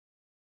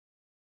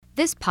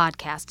This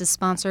podcast is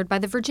sponsored by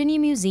the Virginia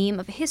Museum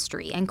of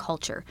History and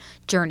Culture.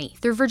 Journey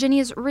through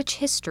Virginia's rich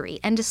history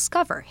and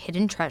discover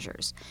hidden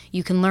treasures.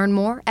 You can learn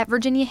more at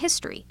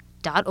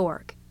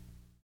virginiahistory.org.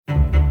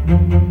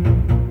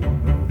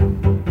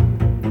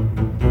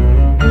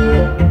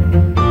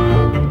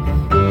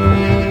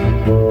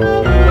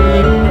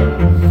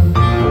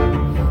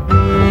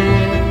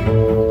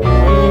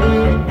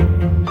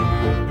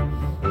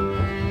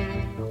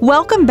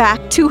 Welcome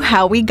back to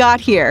How We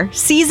Got Here,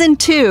 Season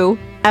 2,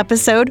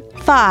 Episode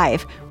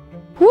 5.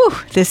 Whew,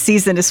 this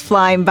season is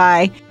flying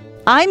by.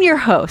 I'm your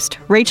host,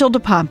 Rachel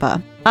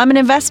DePompa. I'm an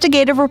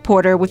investigative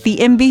reporter with the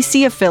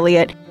NBC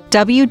affiliate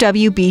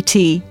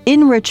WWBT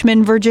in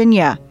Richmond,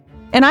 Virginia.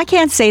 And I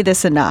can't say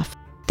this enough.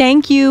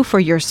 Thank you for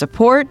your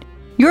support,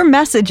 your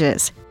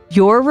messages,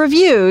 your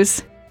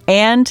reviews,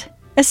 and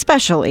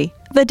especially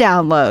the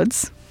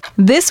downloads.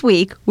 This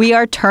week, we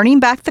are turning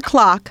back the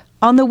clock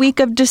on the week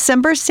of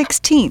December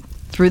 16th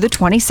through the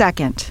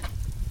 22nd.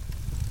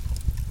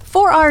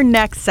 For our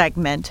next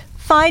segment,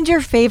 find your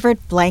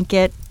favorite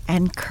blanket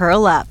and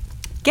curl up.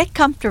 Get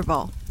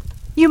comfortable.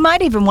 You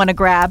might even want to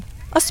grab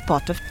a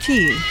spot of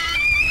tea.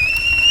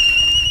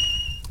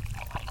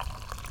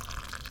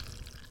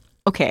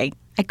 Okay,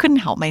 I couldn't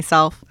help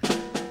myself.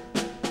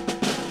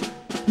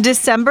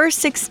 December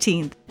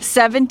 16th,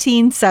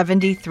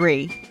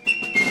 1773.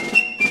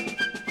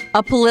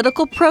 A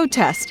political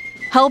protest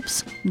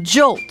helps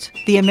jolt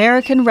the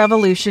American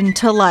Revolution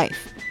to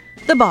life.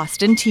 The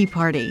Boston Tea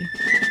Party.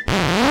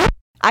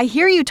 I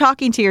hear you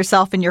talking to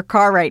yourself in your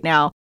car right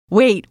now.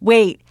 Wait.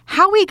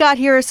 How We Got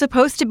Here is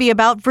supposed to be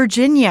about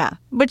Virginia,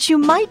 but you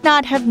might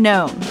not have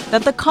known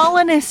that the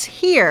colonists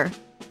here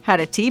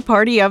had a tea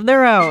party of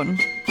their own.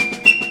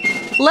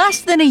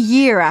 Less than a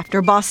year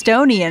after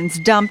Bostonians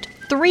dumped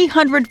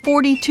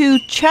 342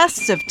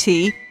 chests of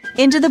tea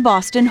into the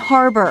Boston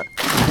Harbor.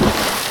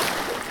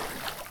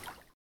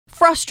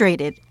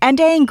 Frustrated and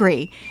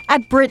angry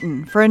at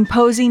Britain for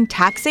imposing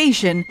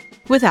taxation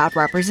without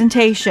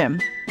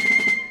representation.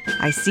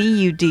 I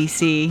see you,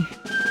 D.C.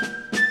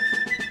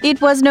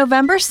 It was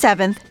November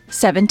 7th,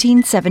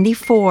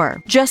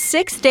 1774. Just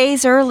 6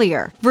 days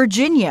earlier,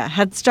 Virginia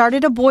had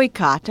started a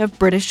boycott of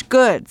British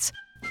goods.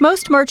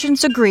 Most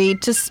merchants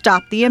agreed to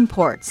stop the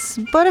imports,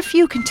 but a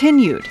few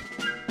continued.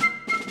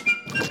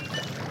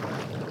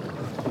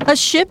 A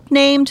ship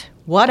named,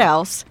 what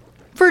else,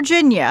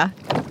 Virginia,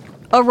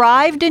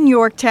 arrived in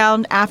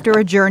Yorktown after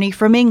a journey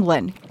from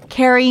England,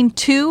 carrying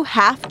 2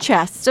 half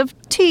chests of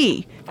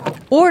tea,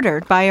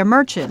 ordered by a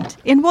merchant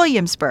in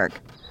Williamsburg.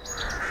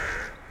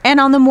 And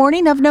on the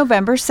morning of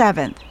November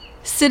 7th,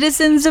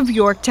 citizens of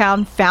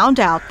Yorktown found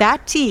out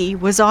that tea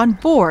was on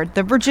board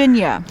the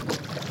Virginia.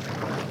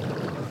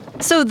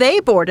 So they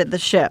boarded the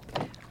ship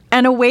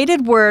and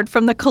awaited word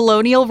from the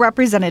colonial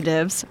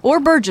representatives or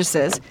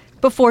burgesses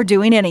before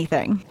doing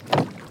anything.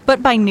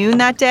 But by noon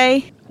that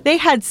day, they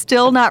had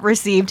still not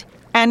received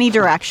any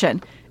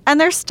direction, and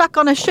they're stuck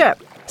on a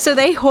ship. So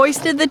they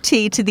hoisted the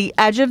tea to the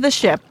edge of the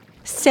ship,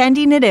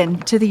 sending it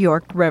into the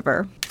York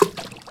River.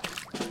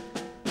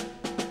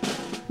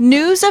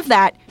 News of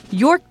that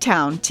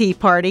Yorktown Tea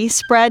Party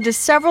spread to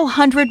several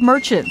hundred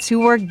merchants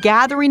who were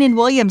gathering in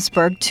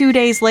Williamsburg 2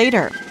 days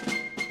later.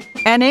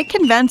 And it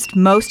convinced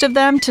most of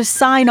them to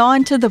sign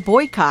on to the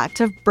boycott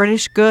of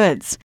British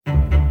goods.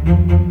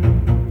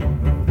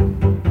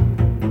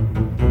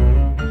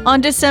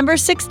 On December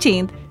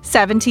 16th,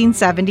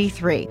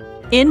 1773,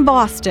 in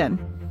Boston,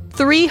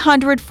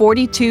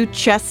 342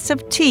 chests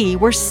of tea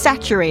were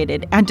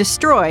saturated and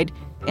destroyed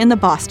in the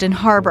Boston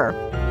Harbor.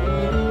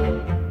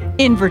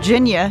 In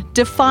Virginia,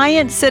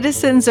 defiant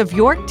citizens of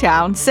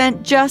Yorktown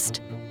sent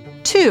just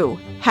 2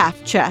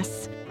 half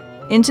chests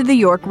into the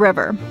York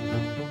River.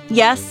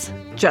 Yes,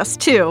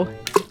 just 2.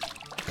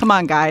 Come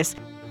on, guys.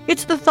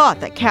 It's the thought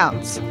that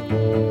counts.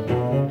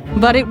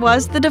 But it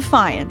was the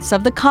defiance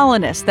of the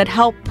colonists that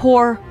helped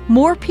pour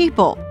more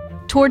people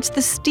towards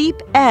the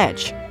steep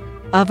edge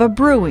of a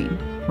brewing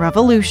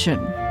revolution.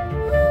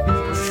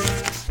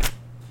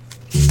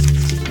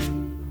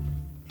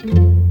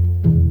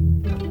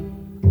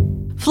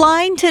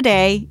 Flying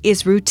today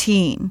is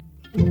routine.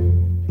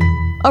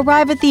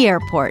 Arrive at the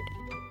airport,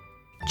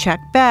 check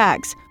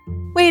bags,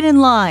 wait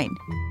in line,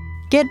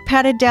 get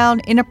patted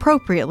down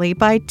inappropriately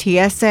by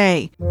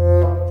TSA.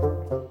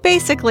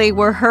 Basically,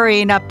 we're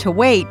hurrying up to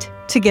wait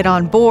to get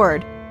on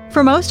board.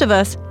 For most of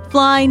us,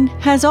 flying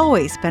has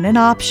always been an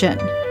option.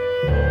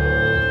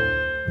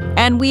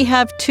 And we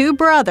have 2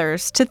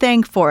 brothers to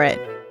thank for it.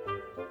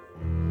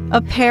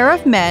 A pair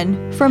of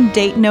men from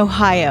Dayton,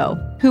 Ohio,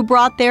 who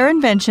brought their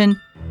invention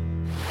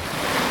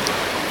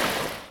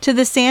to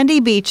the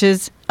sandy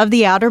beaches of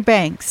the Outer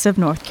Banks of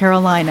North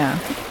Carolina.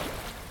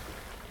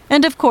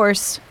 And of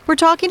course, we're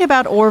talking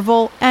about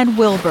Orville and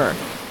Wilbur,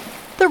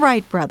 the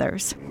Wright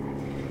brothers.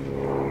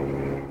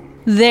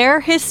 Their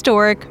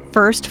historic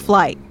first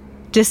flight,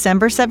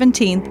 December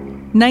 17th,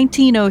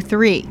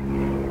 1903.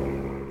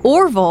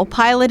 Orville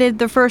piloted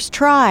the first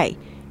try.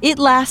 It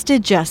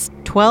lasted just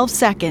 12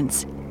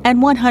 seconds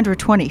and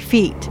 120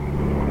 feet.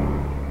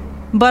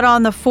 But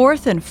on the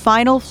fourth and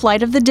final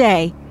flight of the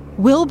day,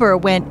 Wilbur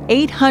went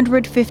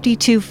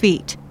 852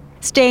 feet,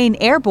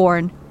 staying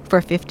airborne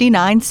for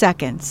 59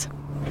 seconds.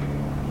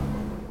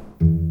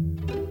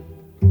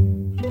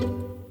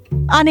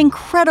 An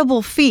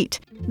incredible feat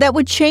that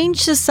would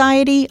change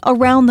society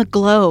around the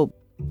globe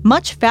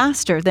much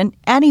faster than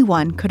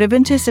anyone could have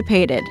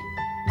anticipated.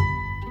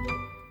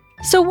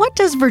 So what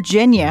does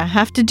Virginia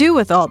have to do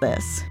with all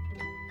this?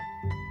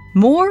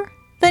 More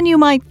than you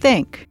might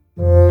think.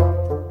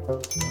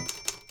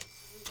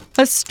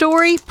 A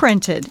story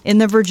printed in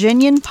the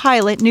Virginian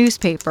Pilot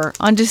newspaper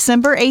on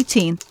December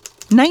 18,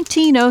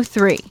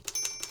 1903,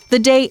 the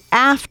day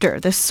after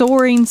the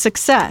soaring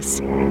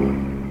success,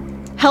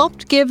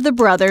 helped give the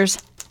brothers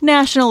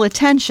national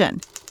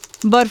attention,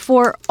 but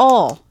for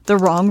all the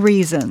wrong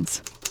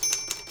reasons.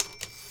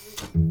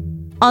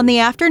 On the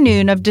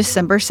afternoon of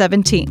December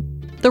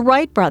 17th, the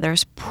Wright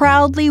brothers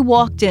proudly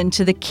walked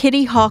into the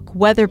Kitty Hawk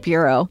Weather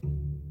Bureau,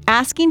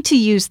 asking to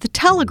use the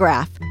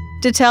telegraph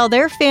to tell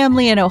their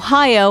family in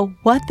Ohio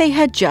what they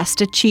had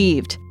just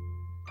achieved.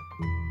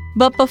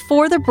 But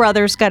before the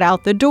brothers got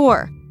out the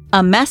door,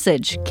 a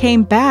message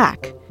came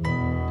back.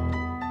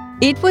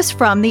 It was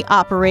from the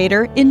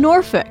operator in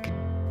Norfolk,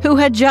 who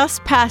had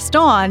just passed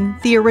on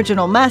the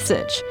original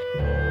message.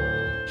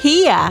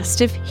 He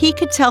asked if he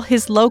could tell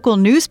his local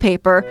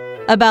newspaper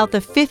about the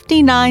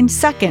 59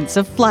 seconds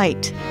of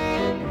flight.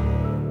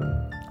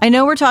 I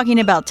know we're talking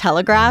about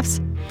telegraphs,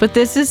 but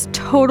this is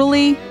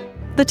totally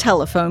the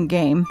telephone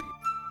game.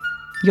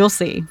 You'll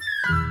see.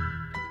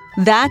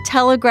 That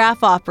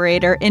telegraph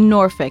operator in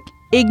Norfolk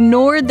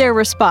ignored their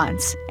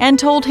response and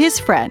told his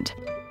friend,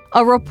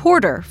 a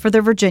reporter for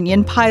the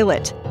Virginian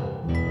Pilot.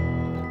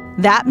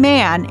 That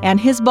man and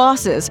his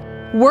bosses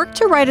worked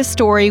to write a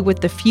story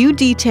with the few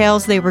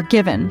details they were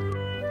given,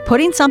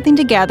 putting something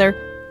together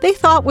they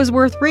thought was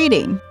worth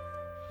reading.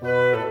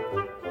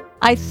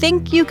 I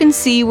think you can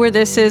see where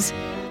this has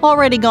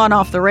already gone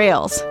off the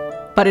rails,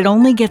 but it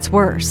only gets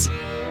worse.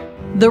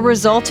 The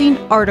resulting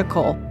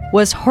article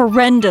was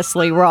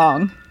horrendously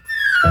wrong.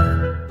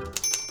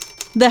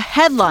 The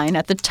headline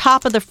at the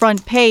top of the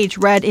front page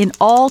read in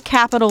all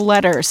capital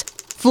letters,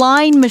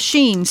 "Flying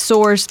machine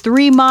soars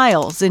 3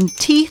 miles in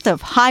teeth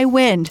of high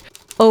wind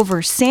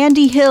over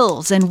sandy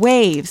hills and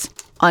waves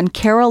on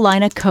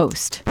Carolina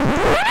coast."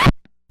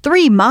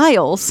 3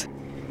 miles?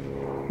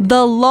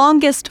 The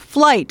longest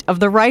flight of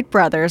the Wright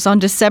brothers on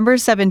December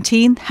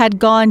 17th had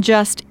gone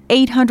just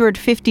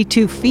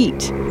 852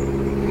 feet.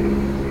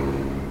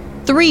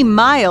 3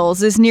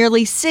 miles is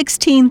nearly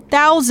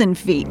 16,000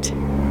 feet.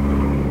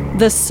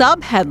 The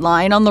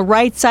sub-headline on the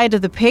right side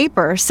of the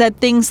paper said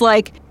things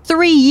like,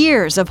 3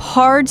 years of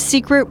hard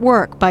secret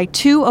work by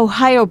 2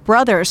 Ohio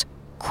brothers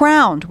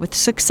crowned with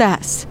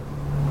success.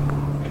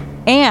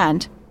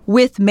 And,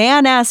 with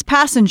man as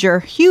passenger,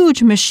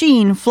 huge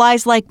machine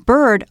flies like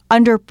bird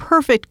under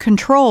perfect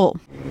control.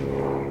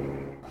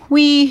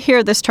 We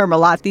hear this term a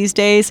lot these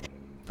days,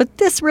 but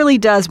this really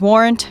does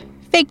warrant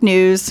fake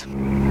news.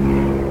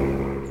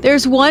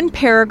 There's one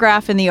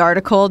paragraph in the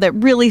article that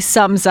really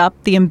sums up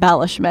the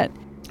embellishment.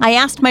 I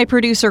asked my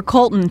producer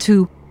Colton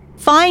to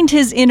find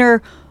his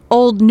inner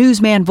old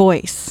newsman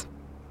voice.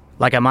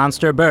 Like a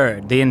monster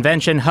bird, the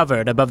invention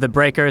hovered above the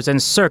breakers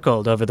and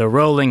circled over the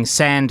rolling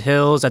sand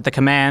hills at the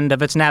command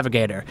of its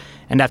navigator,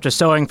 and after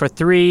soaring for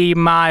 3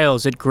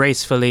 miles, it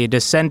gracefully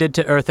descended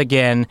to earth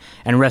again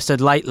and rested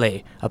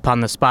lightly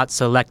upon the spot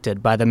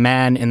selected by the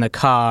man in the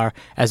car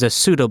as a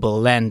suitable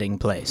landing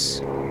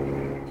place.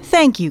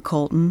 Thank you,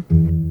 Colton.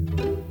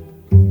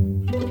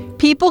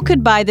 People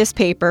could buy this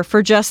paper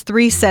for just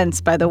 3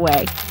 cents, by the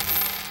way.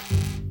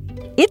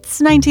 It's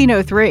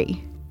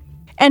 1903.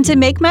 And to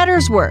make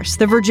matters worse,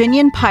 the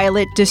Virginian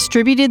Pilot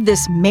distributed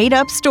this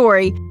made-up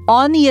story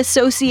on the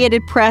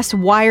Associated Press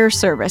wire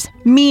service,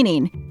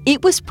 meaning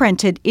it was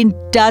printed in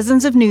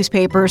dozens of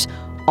newspapers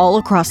all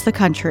across the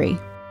country.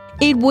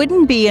 It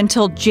wouldn't be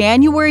until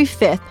January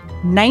 5th,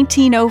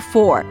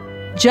 1904,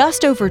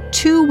 just over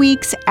 2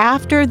 weeks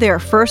after their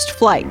first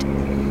flight,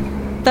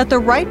 that the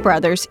Wright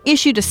brothers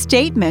issued a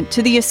statement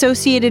to the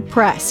Associated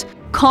Press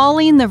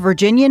calling the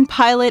Virginian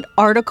Pilot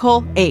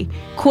article a,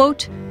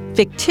 quote,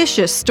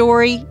 fictitious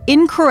story,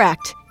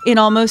 incorrect in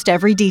almost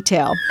every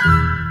detail.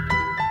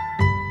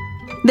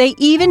 They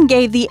even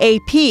gave the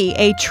AP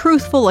a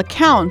truthful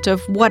account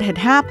of what had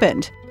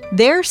happened.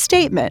 Their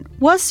statement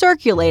was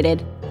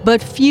circulated,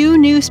 but few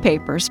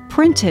newspapers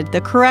printed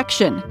the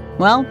correction.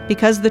 Well,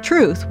 because the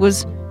truth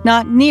was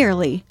not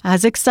nearly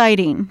as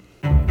exciting.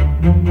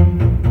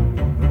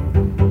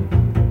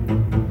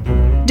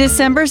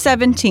 December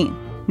 17,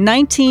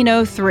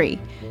 1903.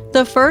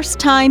 The first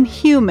time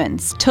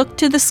humans took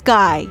to the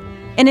sky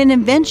in an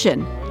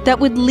invention that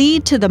would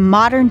lead to the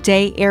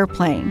modern-day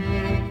airplane.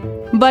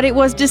 But it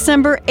was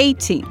December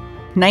 18,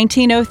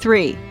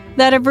 1903,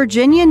 that a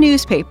Virginia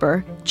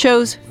newspaper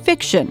chose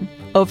fiction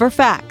over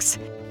facts,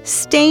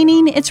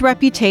 staining its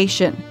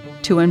reputation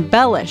to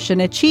embellish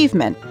an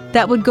achievement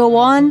that would go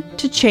on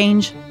to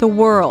change the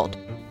world,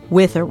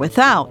 with or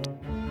without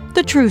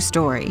the true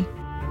story.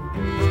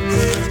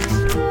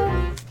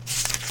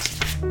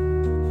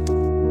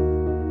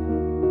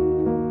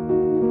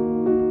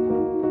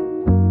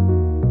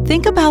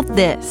 Think about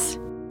this.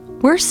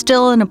 We're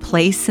still in a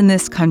place in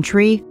this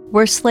country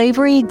where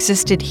slavery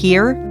existed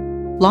here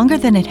longer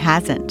than it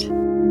hasn't.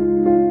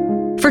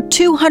 For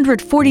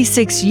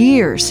 246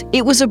 years,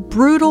 it was a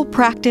brutal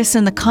practice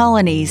in the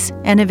colonies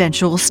and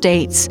eventual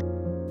states.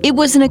 It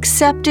was an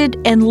accepted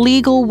and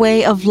legal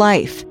way of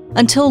life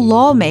until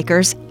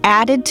lawmakers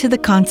added to the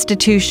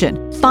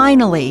Constitution,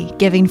 finally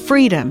giving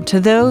freedom to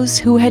those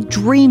who had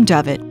dreamed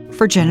of it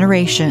for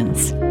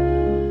generations.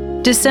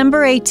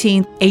 December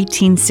 18,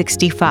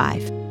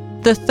 1865,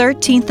 the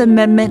 13th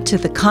Amendment to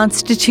the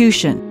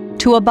Constitution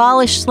to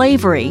abolish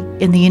slavery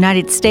in the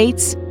United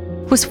States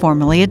was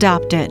formally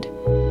adopted.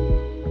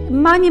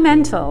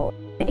 Monumental.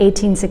 In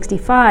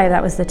 1865,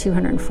 that was the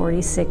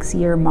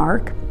 246-year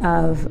mark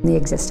of the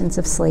existence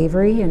of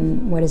slavery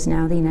in what is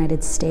now the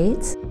United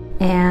States.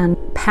 And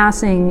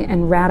passing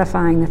and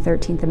ratifying the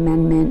 13th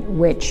Amendment,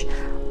 which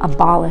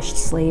abolished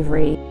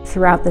slavery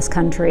throughout this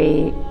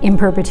country in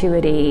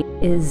perpetuity,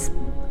 is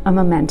a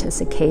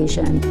momentous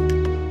occasion.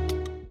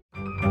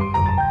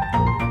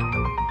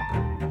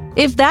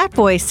 If that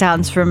voice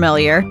sounds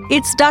familiar,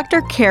 it's Dr.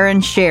 Karen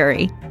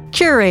Sherry,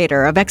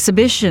 curator of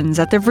exhibitions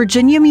at the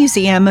Virginia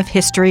Museum of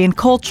History and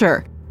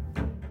Culture.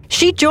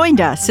 She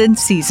joined us in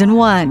Season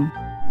 1.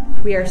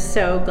 We are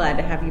so glad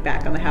to have you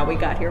back on the How We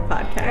Got Here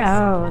podcast.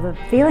 Oh, the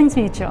feeling's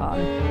mutual.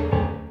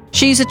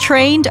 She's a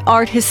trained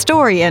art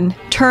historian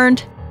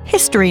turned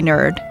history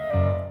nerd.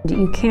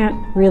 You can't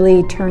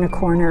really turn a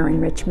corner in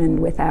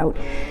Richmond without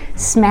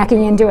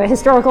smacking into a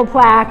historical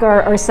plaque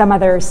or some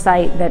other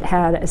site that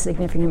had a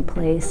significant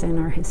place in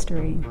our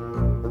history.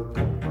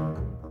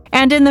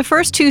 And in the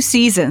first 2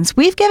 seasons,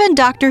 we've given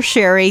Dr.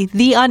 Sherry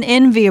the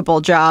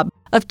unenviable job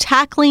of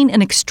tackling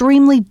an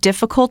extremely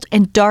difficult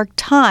and dark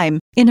time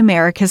in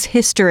America's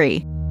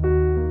history.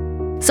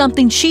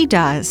 Something she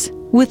does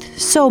with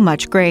so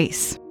much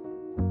grace.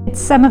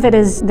 Some of it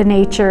is the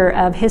nature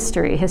of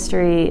history.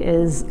 History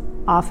is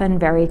often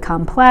very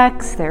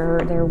complex. There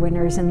are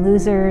winners and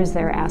losers.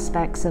 There are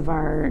aspects of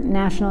our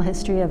national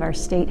history, of our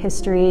state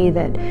history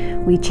that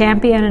we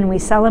champion and we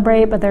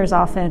celebrate, but there's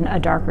often a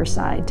darker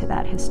side to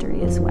that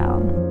history as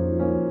well.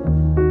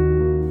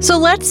 So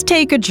let's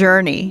take a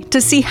journey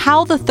to see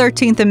how the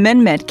 13th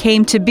Amendment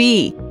came to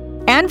be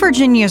and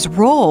Virginia's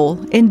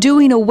role in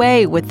doing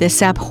away with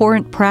this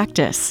abhorrent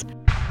practice.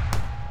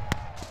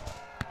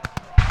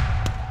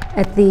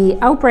 At the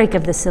outbreak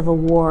of the Civil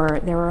War,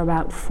 there were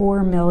about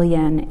 4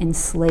 million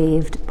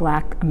enslaved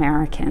Black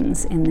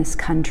Americans in this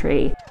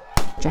country,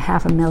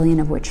 500,000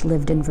 of which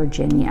lived in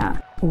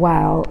Virginia.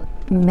 While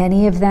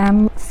many of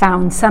them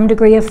found some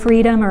degree of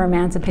freedom or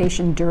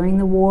emancipation during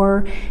the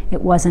war,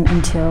 it wasn't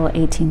until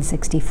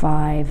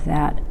 1865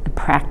 that the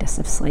practice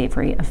of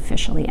slavery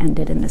officially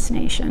ended in this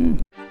nation.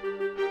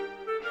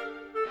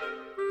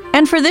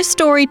 And for this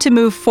story to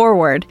move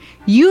forward,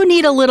 you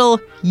need a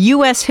little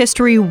U.S.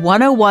 History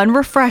 101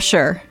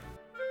 refresher.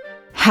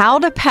 How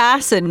to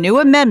pass a new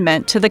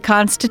amendment to the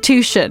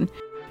Constitution.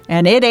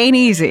 And it ain't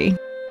easy.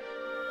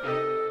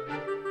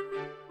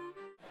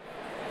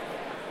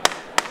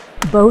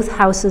 Both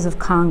houses of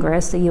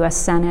Congress, the U.S.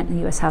 Senate and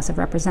the U.S. House of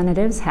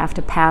Representatives, have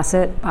to pass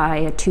it by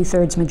a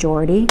 2/3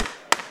 majority.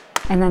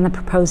 And then the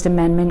proposed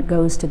amendment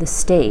goes to the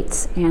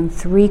states, and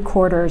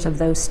 3/4 of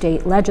those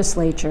state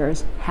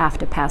legislatures have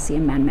to pass the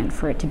amendment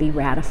for it to be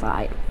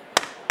ratified.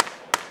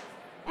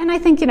 And I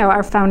think,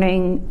 our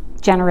founding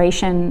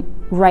generation,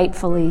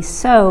 rightfully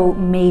so,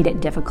 made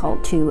it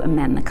difficult to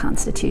amend the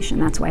Constitution.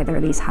 That's why there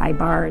are these high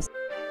bars.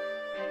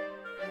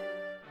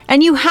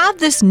 And you have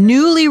this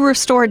newly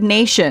restored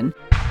nation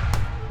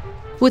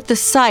with the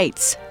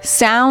sights,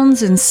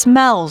 sounds, and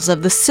smells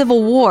of the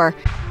Civil War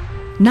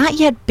not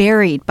yet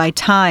buried by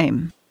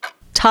time,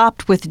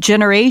 topped with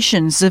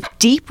generations of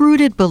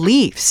deep-rooted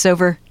beliefs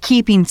over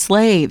keeping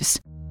slaves.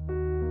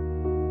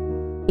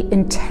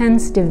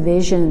 Intense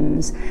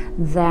divisions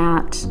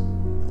that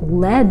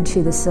led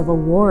to the Civil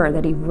War,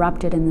 that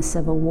erupted in the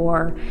Civil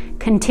War,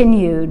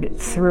 continued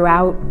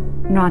throughout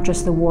not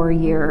just the war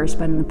years,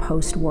 but in the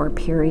post-war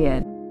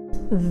period.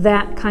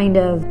 That kind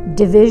of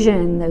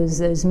division,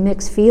 those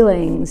mixed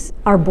feelings,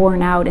 are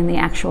borne out in the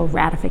actual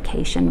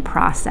ratification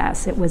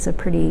process. It was a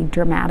pretty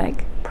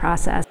dramatic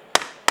process.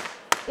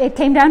 It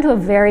came down to a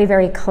very,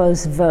 very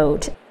close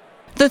vote.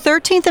 The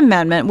 13th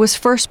Amendment was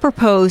first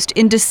proposed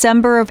in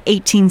December of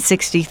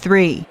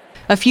 1863.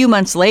 A few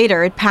months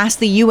later, it passed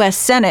the U.S.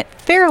 Senate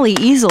fairly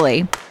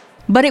easily,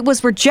 but it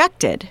was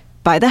rejected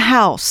by the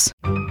House.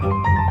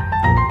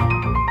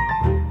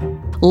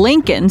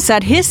 Lincoln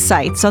set his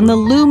sights on the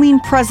looming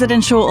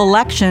presidential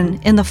election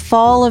in the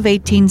fall of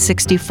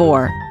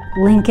 1864.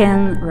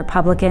 Lincoln,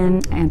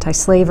 Republican,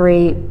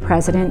 anti-slavery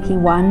president, he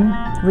won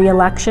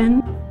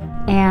re-election,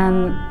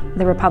 and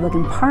the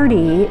Republican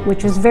Party,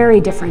 which was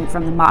very different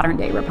from the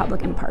modern-day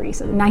Republican Party,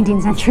 so the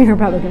 19th century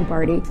Republican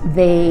Party,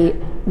 they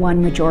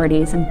won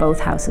majorities in both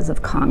houses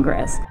of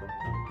Congress.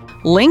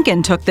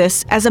 Lincoln took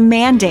this as a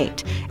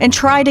mandate and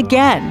tried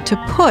again to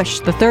push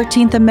the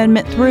 13th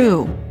Amendment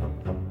through.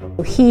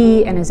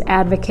 He and his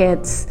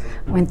advocates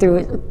went through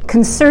a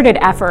concerted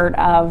effort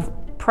of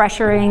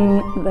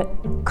pressuring the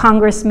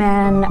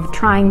congressmen,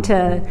 trying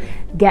to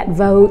get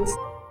votes.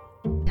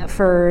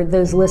 For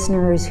those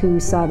listeners who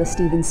saw the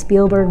Steven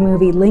Spielberg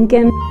movie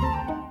Lincoln,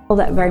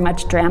 that very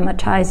much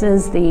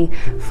dramatizes the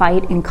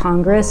fight in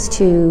Congress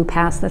to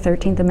pass the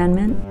 13th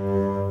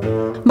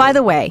Amendment. By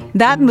the way,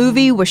 that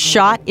movie was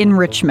shot in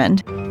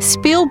Richmond.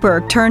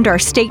 Spielberg turned our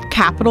state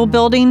capitol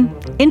building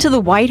into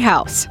the White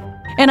House.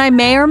 And I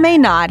may or may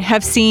not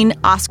have seen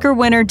Oscar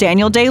winner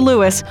Daniel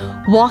Day-Lewis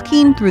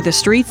walking through the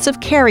streets of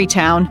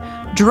Carytown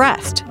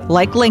dressed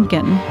like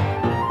Lincoln.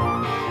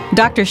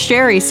 Dr.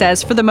 Sherry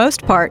says, for the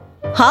most part,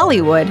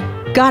 Hollywood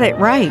got it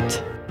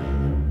right.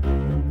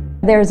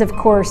 There's, of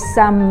course,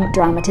 some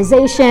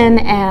dramatization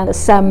and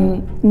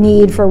some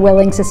need for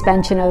willing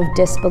suspension of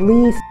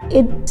disbelief.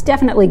 It's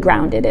definitely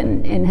grounded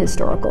in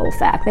historical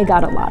fact. They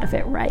got a lot of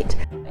it right.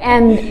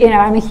 And,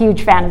 I'm a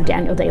huge fan of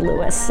Daniel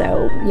Day-Lewis,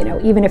 so,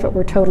 even if it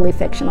were totally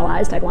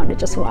fictionalized, I'd want to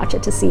just watch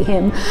it to see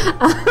him.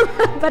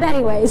 But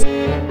anyways.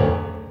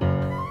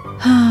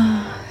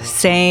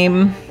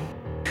 Same.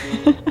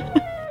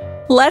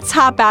 Let's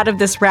hop out of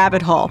this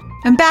rabbit hole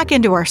and back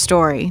into our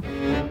story.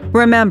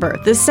 Remember,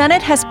 the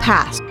Senate has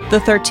passed the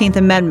 13th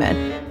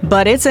Amendment,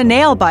 but it's a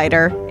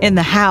nail-biter in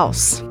the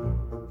House.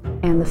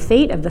 And the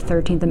fate of the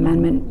 13th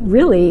Amendment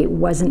really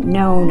wasn't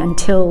known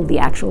until the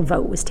actual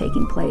vote was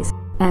taking place,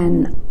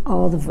 and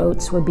all the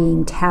votes were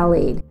being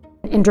tallied.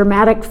 In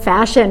dramatic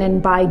fashion,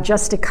 and by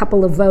just a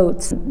couple of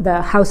votes, the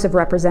House of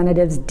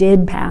Representatives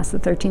did pass the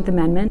 13th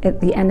Amendment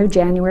at the end of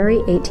January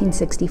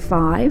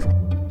 1865.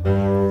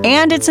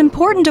 And it's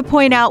important to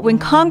point out when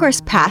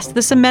Congress passed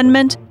this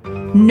amendment,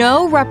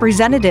 no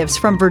representatives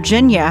from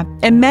Virginia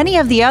and many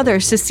of the other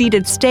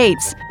seceded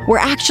states were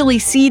actually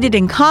seated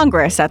in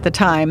Congress at the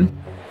time.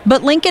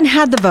 But Lincoln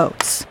had the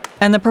votes,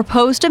 and the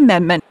proposed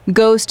amendment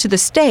goes to the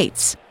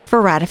states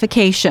for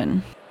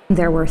ratification.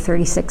 There were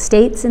 36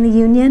 states in the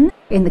Union,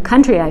 in the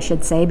country I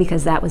should say,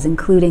 because that was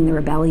including the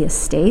rebellious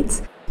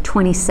states.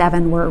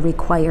 27 were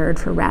required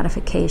for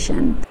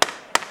ratification.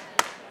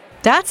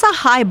 That's a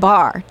high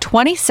bar,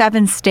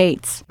 27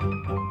 states.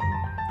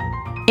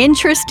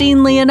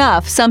 Interestingly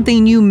enough,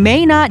 something you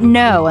may not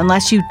know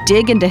unless you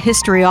dig into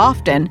history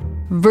often,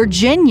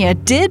 Virginia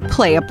did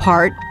play a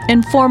part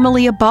in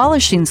formally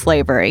abolishing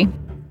slavery.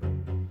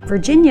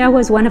 Virginia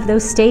was one of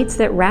those states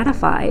that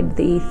ratified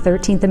the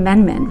 13th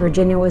Amendment.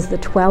 Virginia was the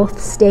 12th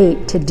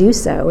state to do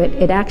so.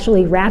 It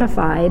actually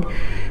ratified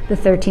the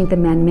 13th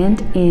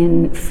Amendment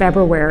in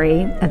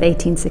February of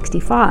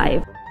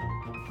 1865.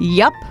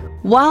 Yup,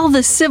 while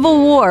the Civil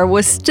War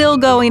was still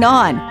going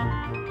on.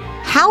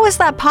 How is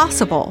that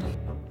possible?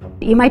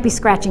 You might be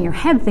scratching your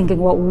head thinking,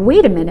 well,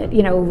 wait a minute,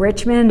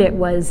 Richmond, it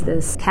was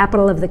this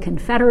capital of the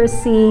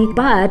Confederacy,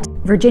 but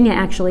Virginia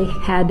actually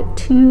had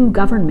two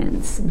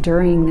governments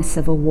during the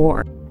Civil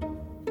War.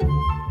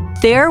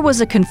 There was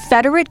a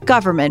Confederate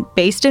government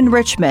based in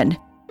Richmond,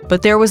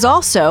 but there was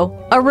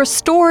also a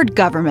restored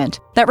government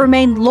that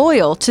remained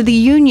loyal to the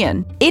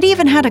Union. It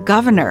even had a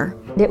governor.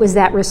 It was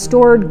that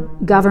restored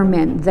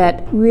government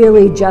that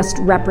really just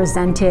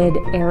represented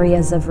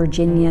areas of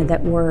Virginia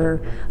that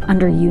were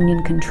under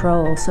Union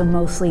control, so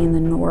mostly in the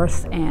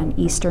north and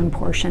eastern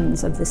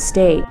portions of the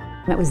state.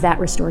 It was that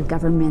restored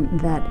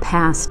government that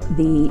passed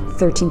the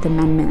 13th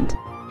Amendment.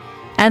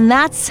 And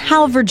that's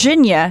how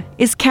Virginia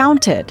is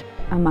counted.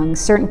 Among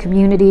certain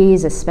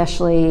communities,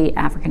 especially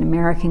African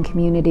American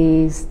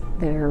communities,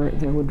 there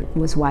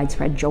was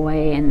widespread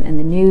joy, and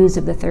the news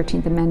of the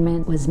 13th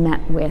Amendment was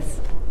met with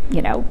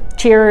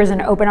cheers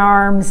and open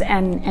arms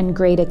and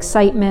great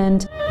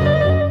excitement.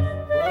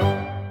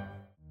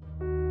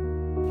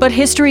 But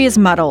history is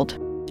muddled,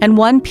 and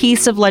one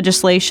piece of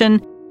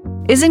legislation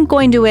isn't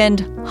going to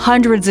end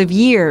hundreds of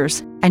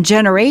years and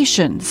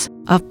generations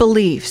of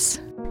beliefs.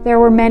 There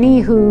were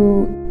many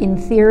who, in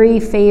theory,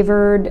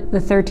 favored the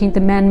 13th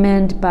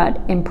Amendment, but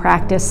in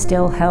practice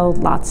still held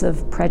lots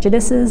of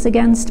prejudices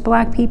against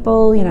Black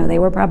people. They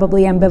were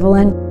probably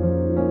ambivalent.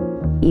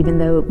 Even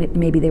though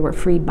maybe they were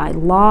freed by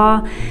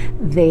law,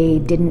 they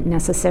didn't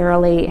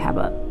necessarily have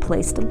a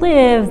place to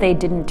live. They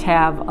didn't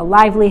have a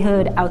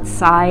livelihood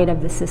outside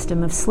of the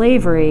system of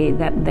slavery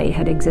that they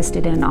had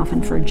existed in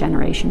often for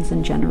generations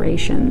and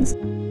generations.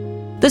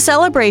 The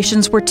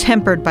celebrations were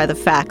tempered by the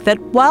fact that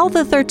while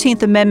the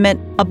 13th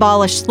Amendment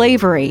abolished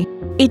slavery,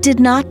 it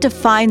did not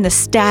define the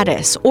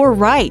status or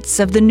rights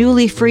of the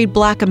newly freed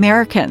Black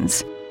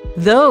Americans.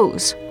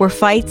 Those were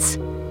fights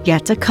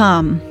yet to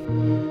come.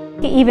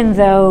 Even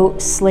though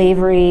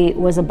slavery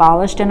was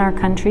abolished in our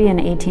country in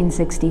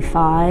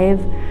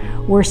 1865,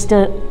 we're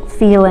still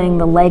feeling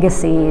the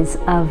legacies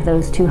of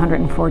those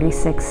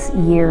 246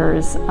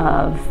 years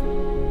of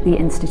the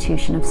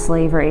institution of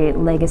slavery,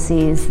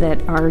 legacies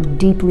that are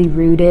deeply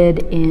rooted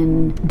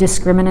in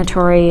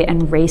discriminatory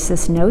and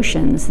racist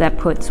notions that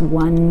puts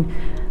one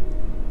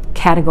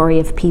category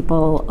of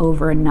people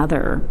over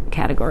another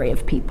category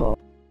of people.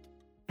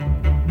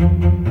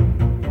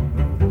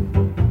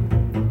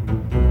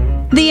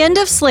 The end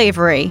of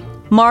slavery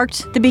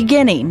marked the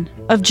beginning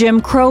of Jim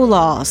Crow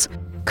laws,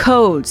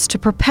 codes to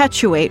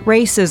perpetuate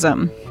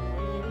racism.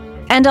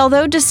 And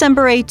although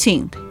December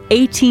 18th,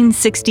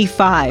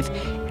 1865,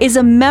 is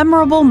a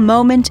memorable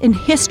moment in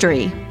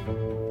history,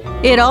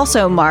 it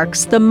also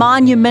marks the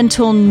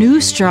monumental new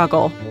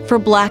struggle for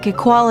Black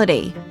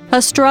equality,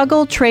 a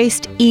struggle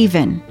traced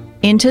even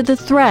into the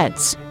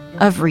threads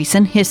of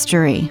recent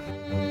history.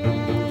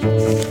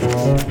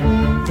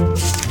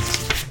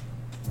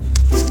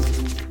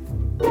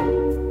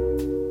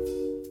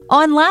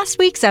 On last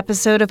week's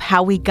episode of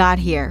How We Got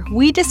Here,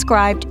 we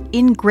described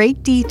in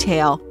great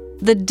detail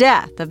the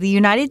death of the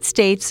United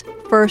States'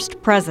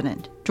 first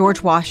president,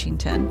 George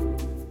Washington.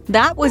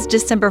 That was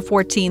December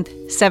 14th,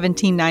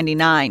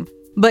 1799.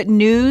 But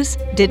news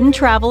didn't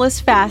travel as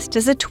fast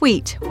as a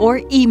tweet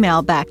or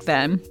email back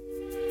then.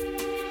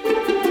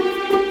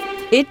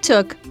 It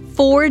took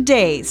 4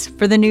 days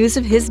for the news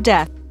of his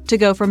death to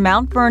go from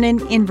Mount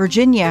Vernon in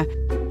Virginia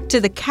to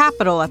the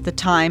capital at the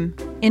time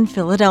in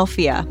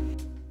Philadelphia.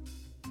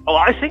 Oh,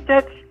 I think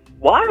that's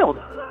wild.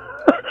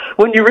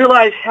 When you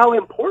realize how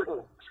important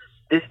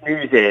this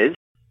news is,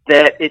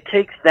 that it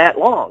takes that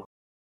long.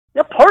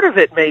 Now, part of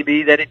it may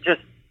be that it just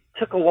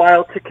took a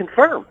while to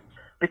confirm,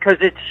 because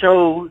it's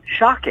so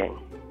shocking,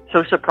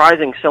 so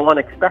surprising, so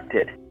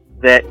unexpected,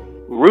 that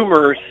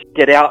rumors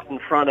get out in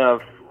front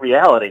of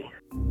reality.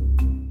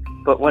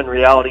 But when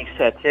reality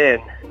sets in,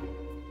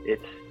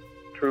 it's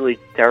truly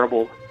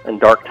terrible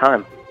and dark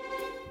time.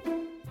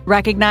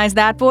 Recognize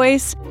that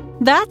voice?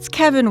 That's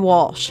Kevin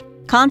Walsh,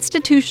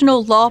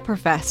 constitutional law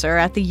professor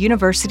at the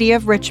University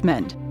of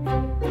Richmond.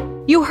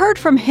 You heard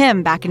from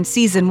him back in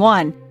Season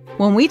 1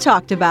 when we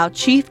talked about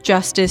Chief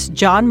Justice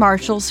John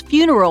Marshall's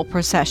funeral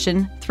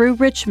procession through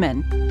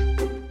Richmond.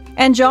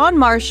 And John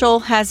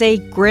Marshall has a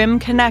grim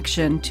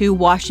connection to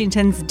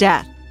Washington's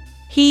death.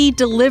 He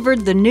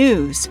delivered the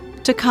news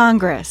to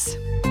Congress.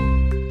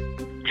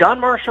 John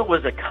Marshall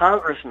was a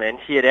congressman.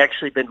 He had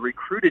actually been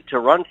recruited to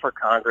run for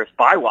Congress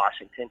by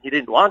Washington. He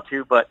didn't want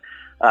to, but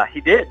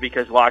he did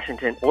because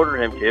Washington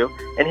ordered him to,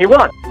 and he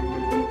won.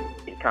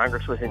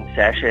 Congress was in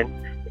session,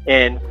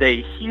 and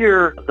they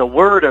hear the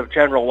word of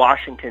General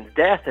Washington's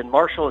death, and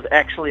Marshall is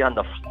actually on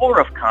the floor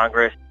of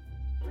Congress,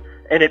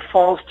 and it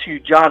falls to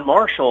John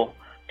Marshall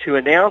to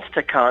announce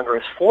to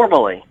Congress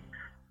formally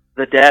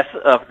the death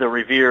of the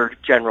revered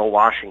General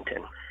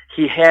Washington.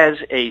 He has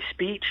a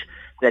speech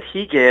that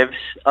he gives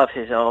of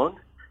his own,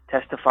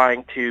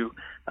 testifying to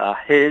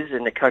his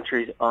and the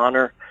country's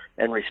honor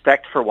and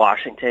respect for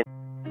Washington.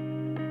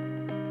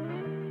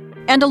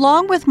 And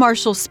along with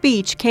Marshall's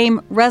speech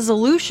came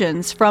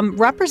resolutions from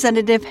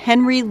Representative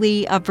Henry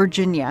Lee of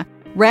Virginia,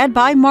 read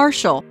by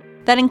Marshall,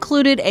 that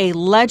included a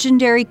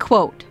legendary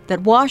quote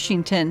that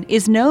Washington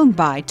is known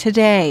by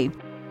today.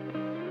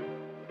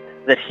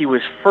 That he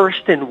was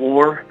first in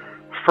war,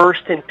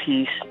 first in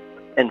peace,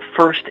 and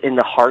first in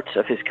the hearts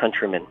of his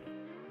countrymen.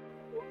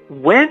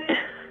 When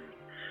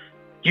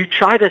you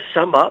try to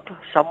sum up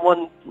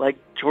someone like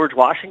George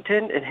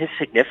Washington and his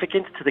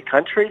significance to the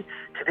country,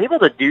 to be able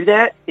to do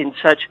that in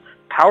such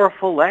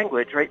powerful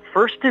language, right?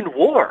 First in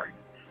war.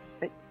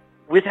 Right?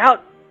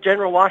 Without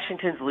General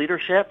Washington's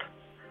leadership,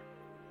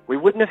 we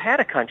wouldn't have had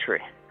a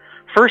country.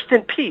 First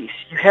in peace.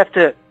 You have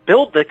to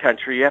build the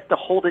country. You have to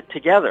hold it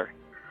together.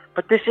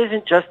 But this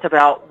isn't just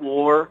about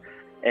war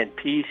and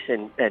peace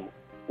and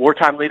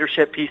wartime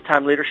leadership,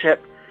 peacetime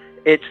leadership.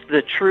 It's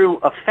the true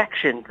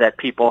affection that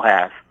people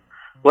have.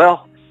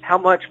 Well, how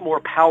much more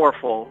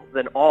powerful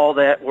than all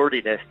that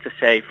wordiness to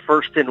say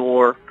first in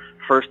war,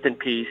 first in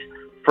peace,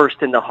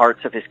 first in the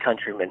hearts of his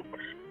countrymen.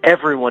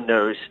 Everyone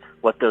knows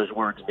what those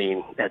words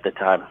mean at the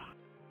time.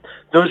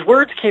 Those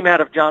words came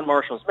out of John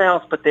Marshall's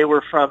mouth, but they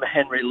were from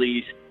Henry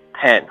Lee's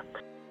pen.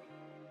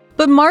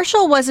 But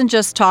Marshall wasn't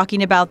just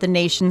talking about the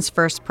nation's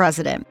first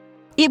president.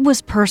 It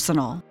was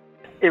personal.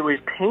 It was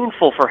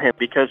painful for him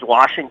because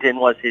Washington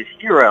was his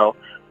hero,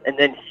 and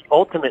then he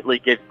ultimately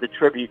gives the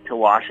tribute to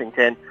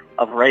Washington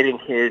of writing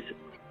his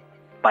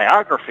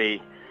biography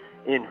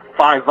in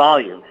 5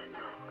 volumes.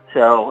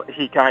 So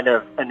he kind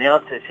of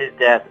announces his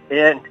death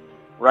and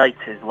writes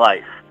his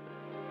life.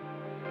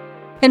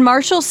 And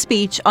Marshall's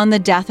speech on the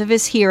death of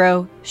his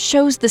hero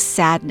shows the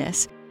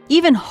sadness,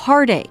 even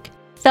heartache,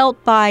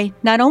 felt by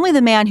not only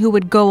the man who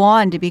would go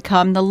on to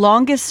become the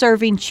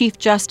longest-serving Chief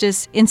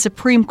Justice in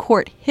Supreme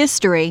Court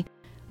history,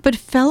 but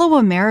fellow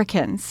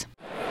Americans.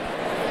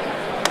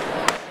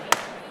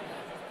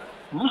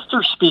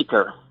 Mr.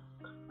 Speaker,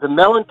 the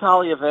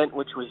melancholy event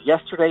which was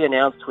yesterday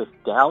announced with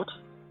doubt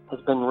has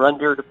been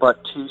rendered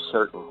but too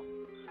certain.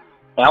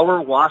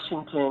 Our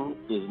Washington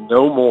is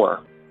no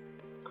more.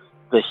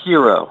 The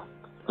hero,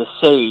 the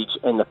sage,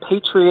 and the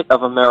patriot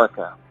of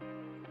America.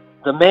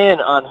 The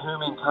man on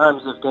whom in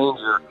times of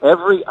danger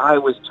every eye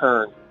was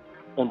turned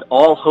and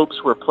all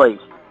hopes were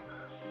placed,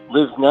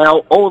 lives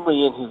now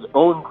only in his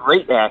own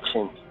great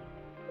actions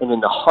and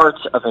in the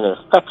hearts of an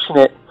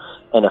affectionate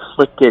and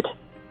afflicted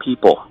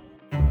people.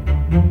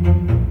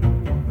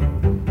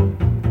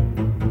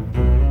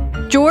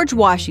 George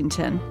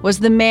Washington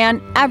was the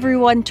man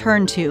everyone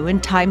turned to in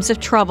times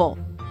of trouble,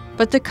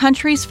 but the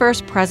country's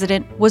first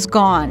president was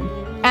gone,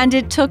 And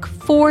it took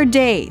 4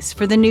 days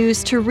for the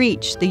news to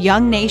reach the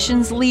young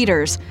nation's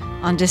leaders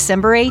on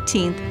December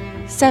 18,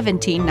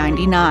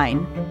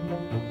 1799.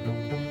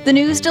 The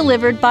news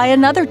delivered by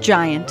another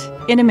giant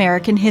in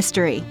American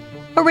history,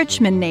 a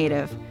Richmond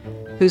native,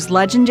 whose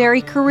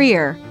legendary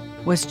career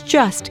was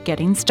just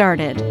getting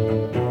started.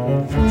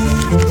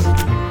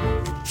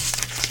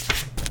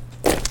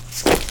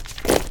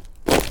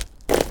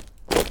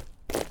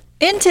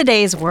 In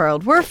today's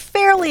world, we're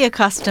fairly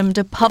accustomed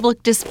to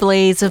public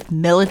displays of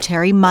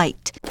military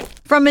might,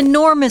 from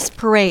enormous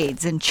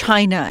parades in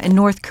China and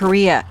North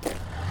Korea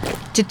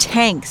to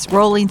tanks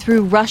rolling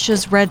through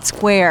Russia's Red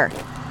Square.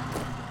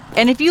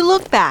 And if you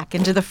look back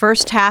into the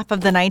first half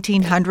of the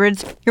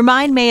 1900s, your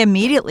mind may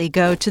immediately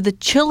go to the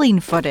chilling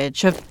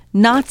footage of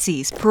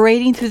Nazis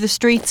parading through the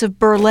streets of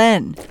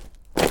Berlin.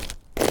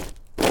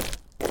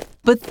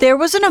 But there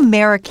was an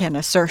American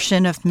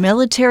assertion of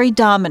military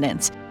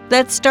dominance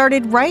that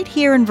started right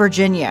here in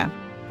Virginia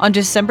on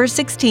December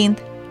 16,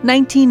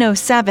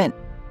 1907,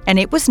 and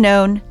it was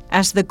known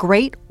as the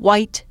Great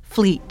White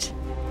Fleet.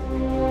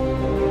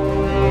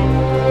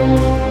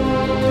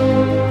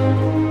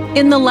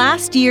 In the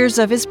last years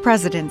of his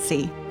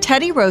presidency,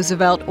 Teddy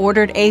Roosevelt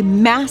ordered a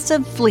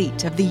massive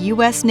fleet of the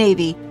U.S.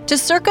 Navy to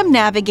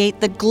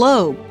circumnavigate the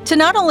globe to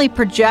not only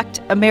project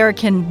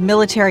American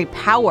military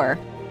power,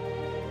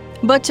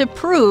 but to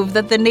prove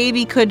that the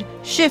Navy could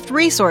shift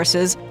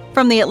resources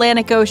from the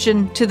Atlantic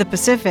Ocean to the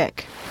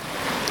Pacific.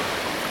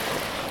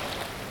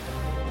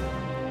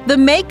 The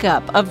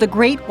makeup of the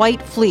Great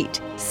White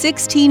Fleet,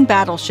 16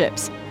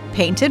 battleships,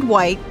 painted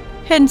white,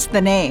 hence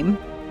the name,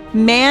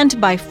 manned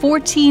by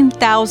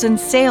 14,000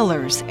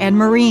 sailors and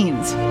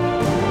Marines.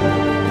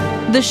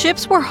 The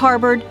ships were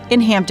harbored in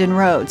Hampton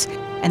Roads,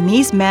 and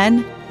these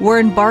men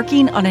were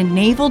embarking on a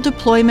naval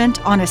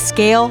deployment on a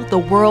scale the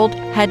world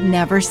had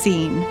never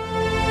seen.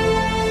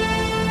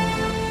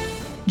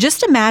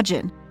 Just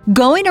imagine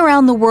going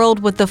around the world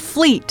with a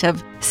fleet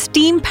of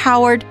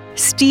steam-powered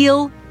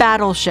steel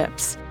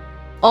battleships.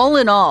 All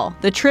in all,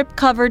 the trip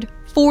covered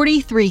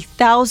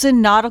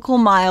 43,000 nautical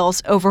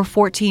miles over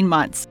 14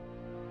 months.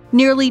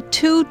 Nearly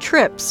 2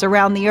 trips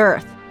around the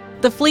Earth.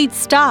 The fleet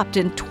stopped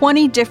in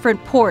 20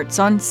 different ports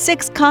on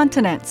 6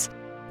 continents.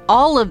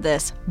 All of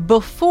this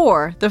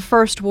before the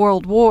First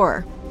World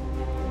War.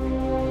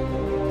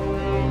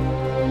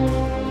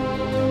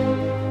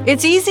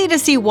 It's easy to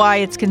see why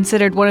it's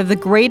considered one of the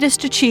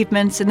greatest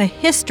achievements in the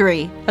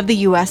history of the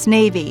U.S.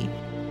 Navy.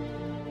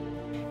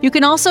 You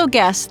can also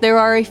guess there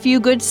are a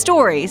few good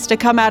stories to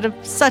come out of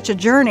such a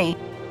journey.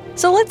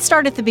 So let's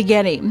start at the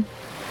beginning.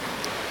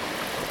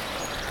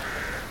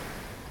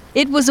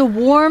 It was a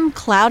warm,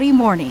 cloudy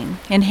morning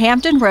in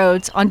Hampton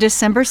Roads on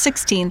December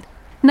 16,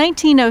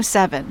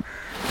 1907.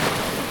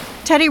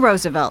 Teddy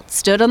Roosevelt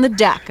stood on the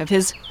deck of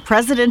his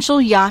presidential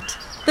yacht,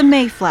 the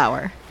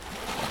Mayflower.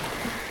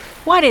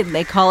 Why didn't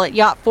they call it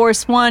Yacht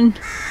Force One?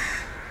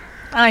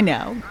 I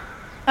know.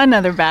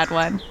 Another bad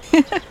one.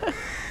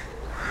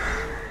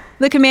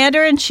 The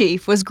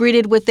commander-in-chief was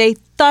greeted with a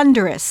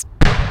thunderous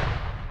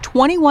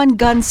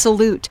 21-gun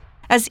salute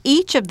as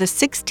each of the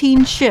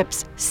 16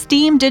 ships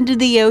steamed into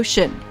the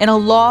ocean in a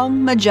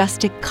long,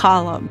 majestic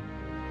column.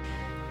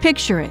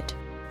 Picture it.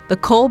 The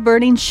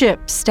coal-burning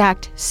ship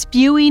stacked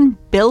spewing,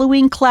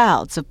 billowing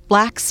clouds of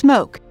black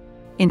smoke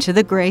into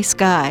the gray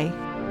sky.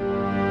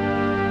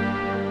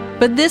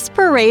 But this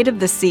parade of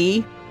the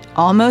sea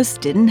almost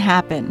didn't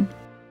happen.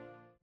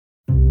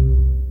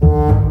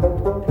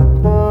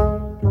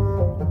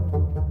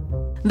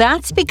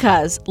 That's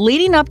because,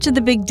 leading up to the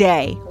big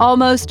day,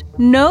 almost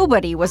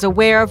nobody was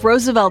aware of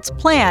Roosevelt's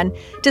plan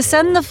to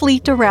send the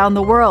fleet around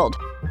the world,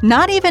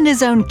 not even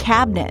his own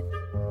cabinet.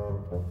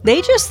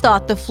 They just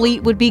thought the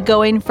fleet would be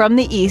going from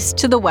the east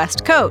to the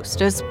west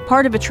coast as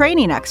part of a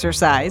training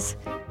exercise.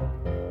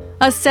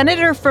 A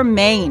senator from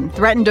Maine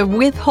threatened to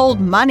withhold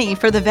money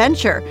for the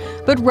venture,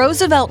 but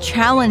Roosevelt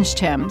challenged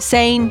him,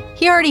 saying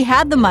he already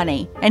had the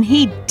money and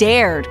he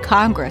dared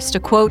Congress to,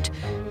 quote,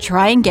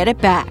 try and get it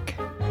back.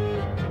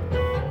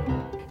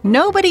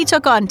 Nobody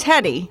took on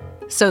Teddy,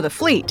 so the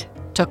fleet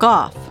took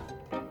off.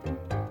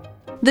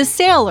 The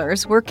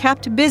sailors were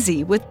kept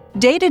busy with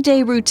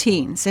day-to-day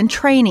routines and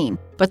training,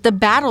 but the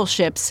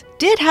battleships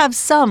did have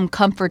some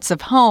comforts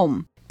of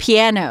home: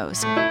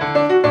 pianos,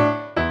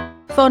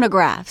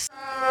 phonographs.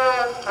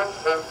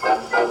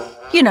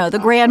 You know, the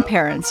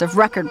grandparents of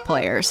record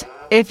players.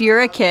 If you're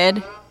a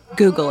kid,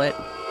 Google it.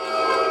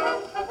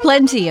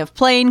 Plenty of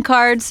playing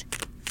cards,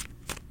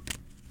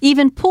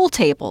 even pool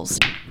tables,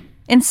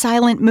 and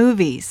silent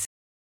movies.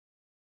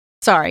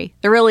 Sorry,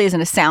 there really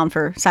isn't a sound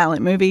for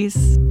silent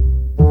movies.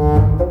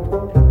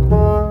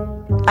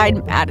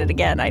 I'm at it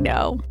again, I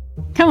know.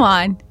 Come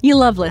on, you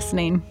love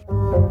listening.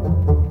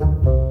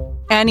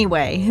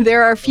 Anyway,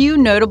 there are a few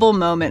notable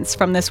moments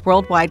from this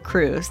worldwide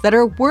cruise that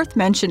are worth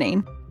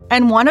mentioning,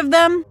 and one of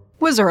them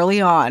was early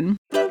on.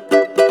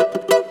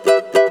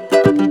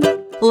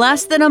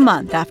 Less than a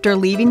month after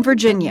leaving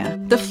Virginia,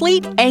 the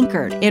fleet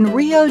anchored in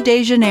Rio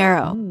de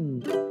Janeiro.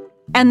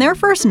 And their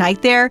first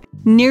night there,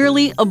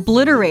 nearly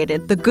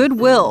obliterated the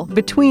goodwill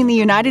between the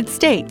United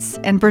States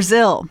and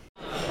Brazil.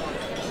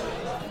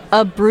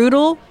 A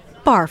brutal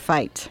bar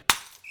fight.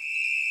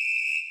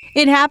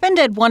 It happened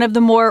at one of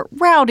the more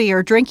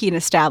rowdier drinking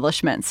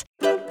establishments.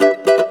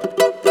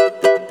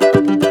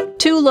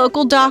 Two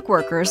local dock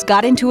workers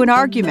got into an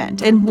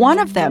argument, and one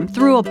of them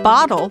threw a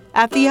bottle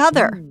at the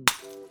other,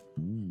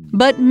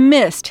 but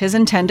missed his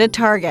intended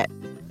target.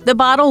 The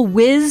bottle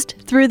whizzed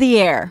through the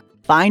air,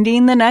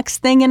 finding the next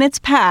thing in its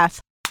path,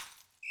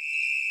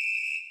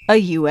 a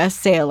U.S.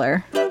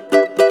 sailor.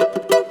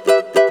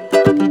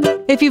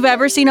 If you've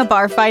ever seen a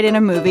bar fight in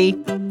a movie,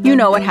 you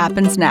know what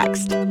happens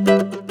next.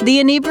 The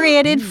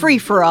inebriated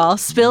free-for-all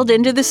spilled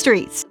into the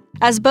streets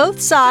as both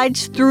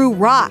sides threw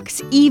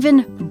rocks,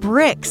 even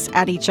bricks,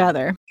 at each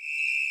other.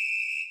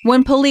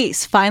 When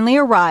police finally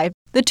arrived,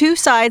 the two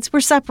sides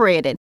were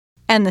separated,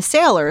 and the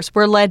sailors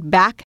were led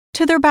back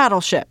to their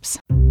battleships.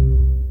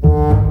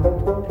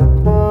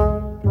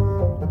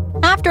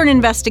 After an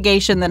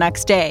investigation the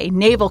next day,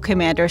 naval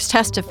commanders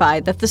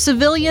testified that the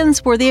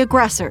civilians were the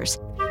aggressors,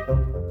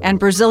 and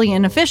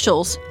Brazilian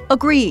officials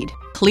agreed,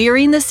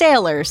 clearing the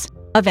sailors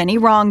of any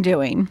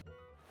wrongdoing.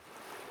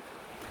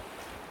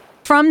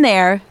 From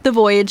there, the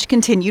voyage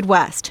continued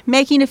west,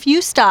 making a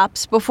few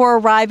stops before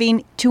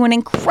arriving to an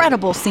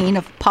incredible scene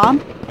of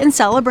pomp and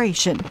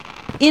celebration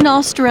in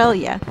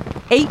Australia,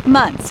 8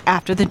 months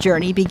after the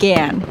journey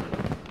began.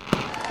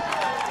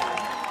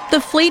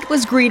 The fleet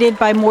was greeted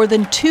by more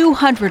than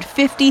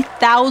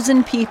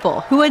 250,000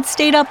 people who had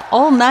stayed up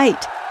all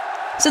night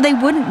so they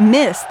wouldn't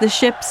miss the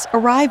ship's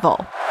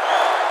arrival.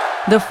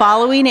 The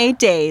following 8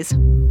 days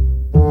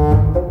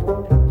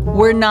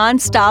were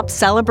non-stop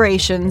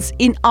celebrations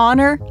in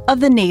honor of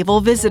the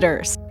naval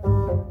visitors.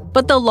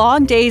 But the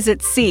long days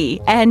at sea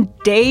and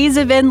days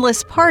of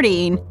endless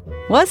partying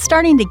was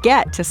starting to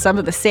get to some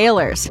of the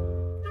sailors.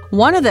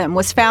 One of them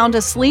was found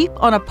asleep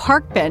on a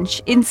park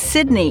bench in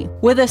Sydney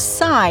with a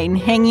sign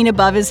hanging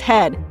above his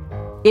head.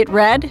 It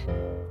read,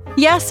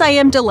 "Yes, I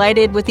am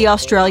delighted with the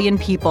Australian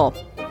people.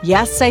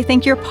 Yes, I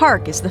think your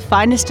park is the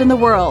finest in the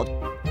world.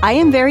 I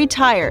am very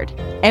tired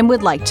and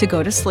would like to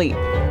go to sleep."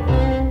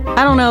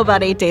 I don't know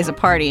about 8 days of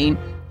partying.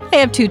 I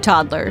have 2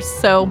 toddlers,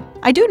 so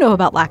I do know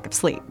about lack of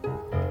sleep.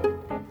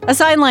 A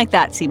sign like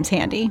that seems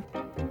handy.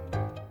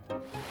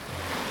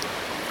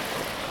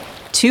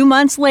 2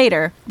 months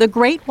later, the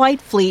Great White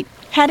Fleet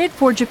headed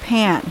for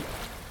Japan.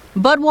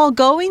 But while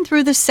going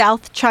through the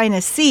South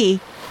China Sea,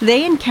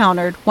 they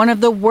encountered one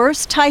of the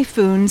worst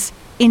typhoons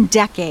in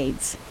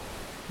decades.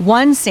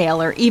 One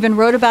sailor even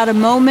wrote about a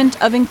moment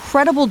of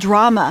incredible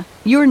drama.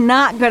 You're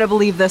not going to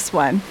believe this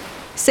one.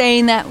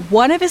 Saying that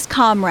one of his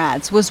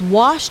comrades was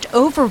washed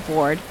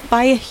overboard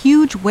by a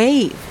huge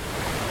wave.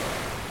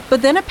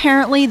 But then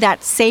apparently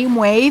that same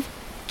wave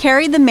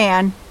carried the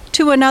man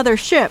to another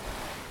ship,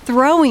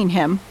 throwing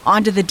him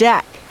onto the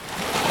deck.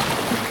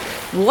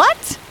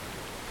 What?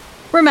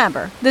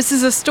 Remember, this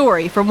is a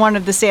story from one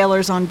of the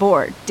sailors on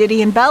board. Did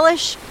he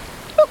embellish?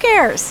 Who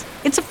cares?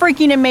 It's a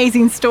freaking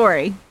amazing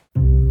story.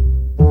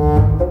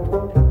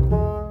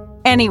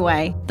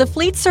 Anyway, the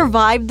fleet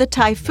survived the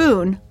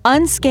typhoon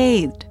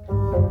unscathed.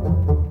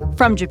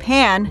 From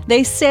Japan,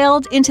 they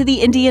sailed into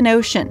the Indian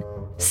Ocean,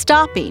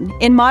 stopping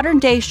in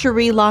modern-day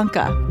Sri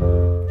Lanka,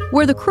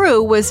 where the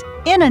crew was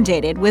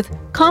inundated with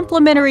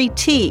complimentary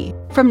tea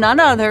from none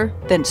other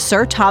than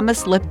Sir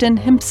Thomas Lipton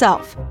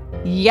himself.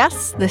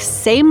 Yes, the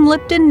same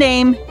Lipton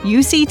name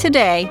you see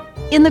today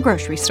in the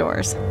grocery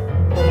stores.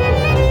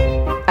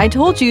 I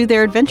told you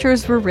their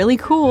adventures were really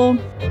cool.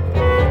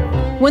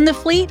 When the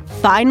fleet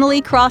finally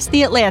crossed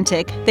the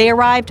Atlantic, they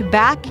arrived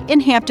back in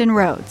Hampton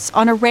Roads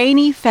on a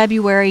rainy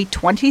February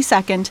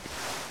 22nd,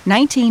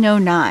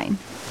 1909.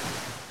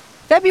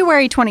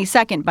 February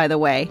 22nd, by the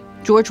way,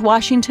 George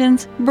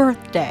Washington's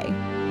birthday.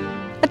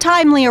 A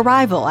timely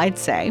arrival, I'd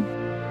say.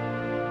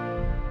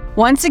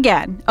 Once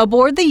again,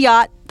 aboard the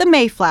yacht, the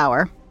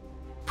Mayflower,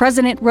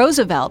 President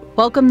Roosevelt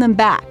welcomed them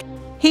back.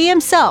 He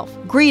himself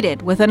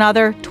greeted with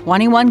another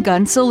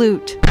 21-gun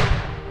salute.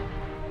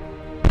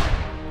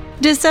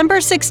 December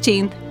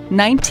 16,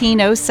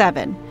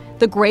 1907,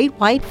 the Great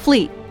White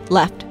Fleet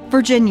left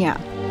Virginia.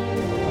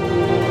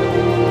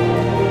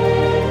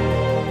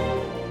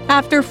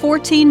 After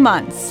 14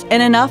 months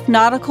and enough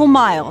nautical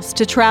miles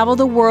to travel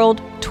the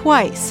world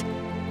twice,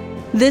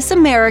 this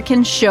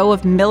American show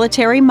of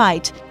military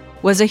might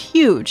was a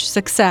huge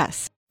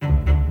success.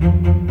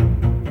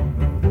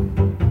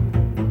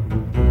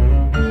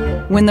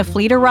 When the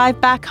fleet arrived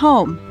back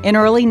home in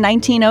early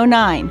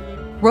 1909,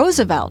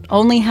 Roosevelt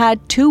only had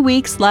 2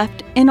 weeks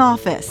left in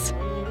office.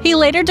 He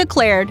later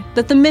declared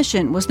that the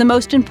mission was the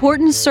most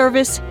important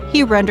service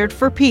he rendered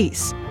for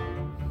peace.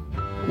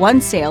 One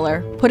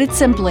sailor put it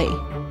simply,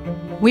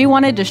 "We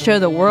wanted to show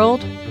the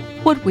world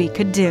what we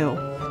could do."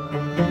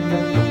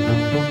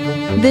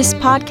 This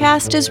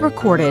podcast is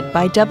recorded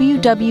by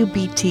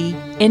WWBT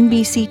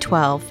NBC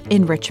 12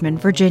 in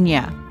Richmond,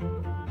 Virginia.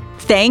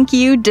 Thank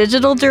you,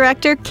 Digital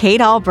Director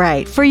Kate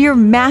Albright, for your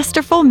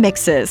masterful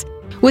mixes.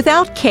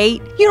 Without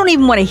Kate, you don't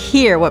even want to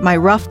hear what my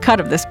rough cut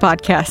of this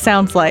podcast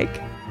sounds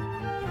like.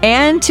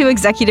 And to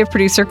executive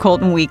producer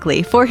Colton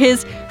Weekly for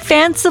his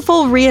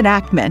fanciful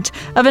reenactment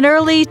of an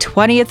early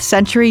 20th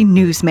century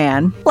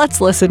newsman. Let's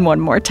listen one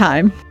more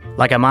time.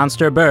 Like a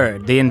monster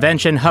bird, the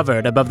invention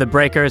hovered above the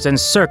breakers and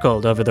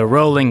circled over the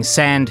rolling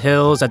sand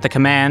hills at the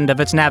command of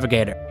its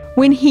navigator.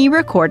 When he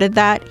recorded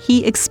that,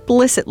 he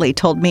explicitly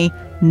told me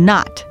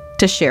not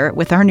to share it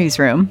with our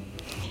newsroom.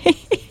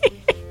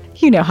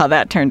 You know how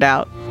that turned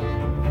out.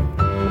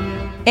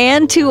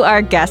 And to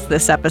our guests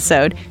this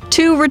episode,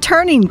 2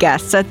 returning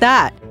guests at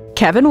that.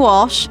 Kevin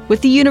Walsh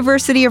with the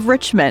University of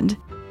Richmond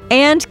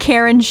and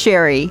Karen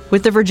Sherry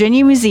with the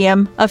Virginia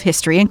Museum of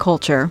History and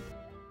Culture.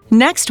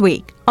 Next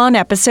week on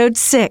episode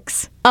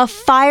 6, a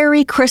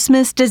fiery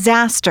Christmas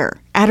disaster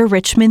at a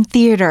Richmond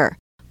theater.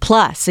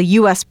 Plus, a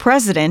U.S.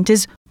 president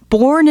is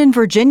born in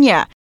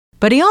Virginia,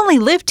 but he only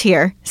lived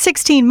here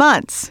 16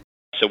 months.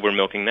 So we're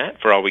milking that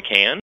for all we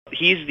can.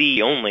 He's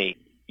the only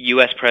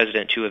U.S.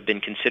 president to have been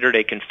considered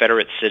a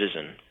Confederate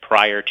citizen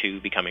prior to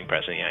becoming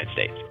president of the United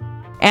States.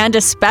 And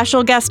a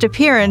special guest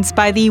appearance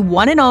by the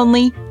one and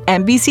only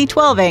NBC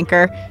 12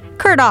 anchor,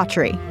 Kurt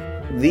Autry.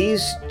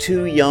 These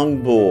 2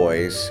 young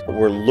boys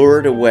were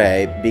lured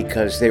away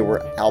because they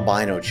were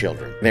albino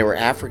children. They were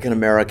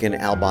African-American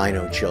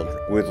albino children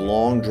with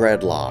long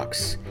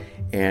dreadlocks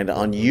and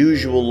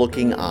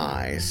unusual-looking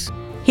eyes.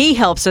 He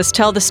helps us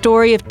tell the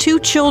story of 2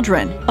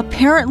 children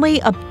apparently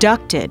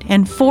abducted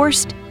and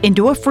forced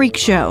into a freak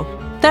show.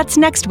 That's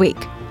next week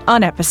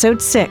on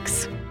episode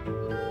 6.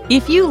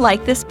 If you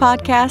like this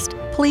podcast,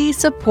 please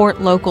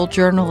support local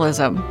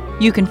journalism.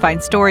 You can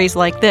find stories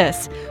like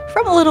this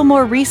from a little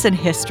more recent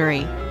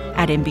history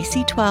at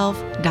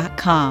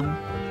NBC12.com.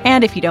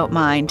 And if you don't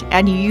mind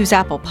and you use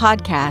Apple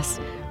Podcasts,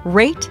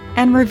 rate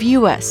and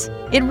review us.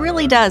 It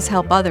really does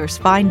help others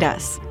find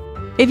us.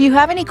 If you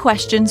have any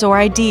questions or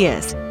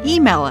ideas,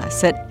 email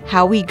us at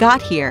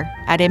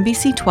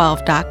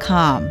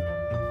howwegothere@NBC12.com.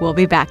 We'll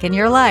be back in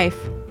your life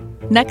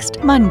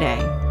next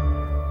Monday.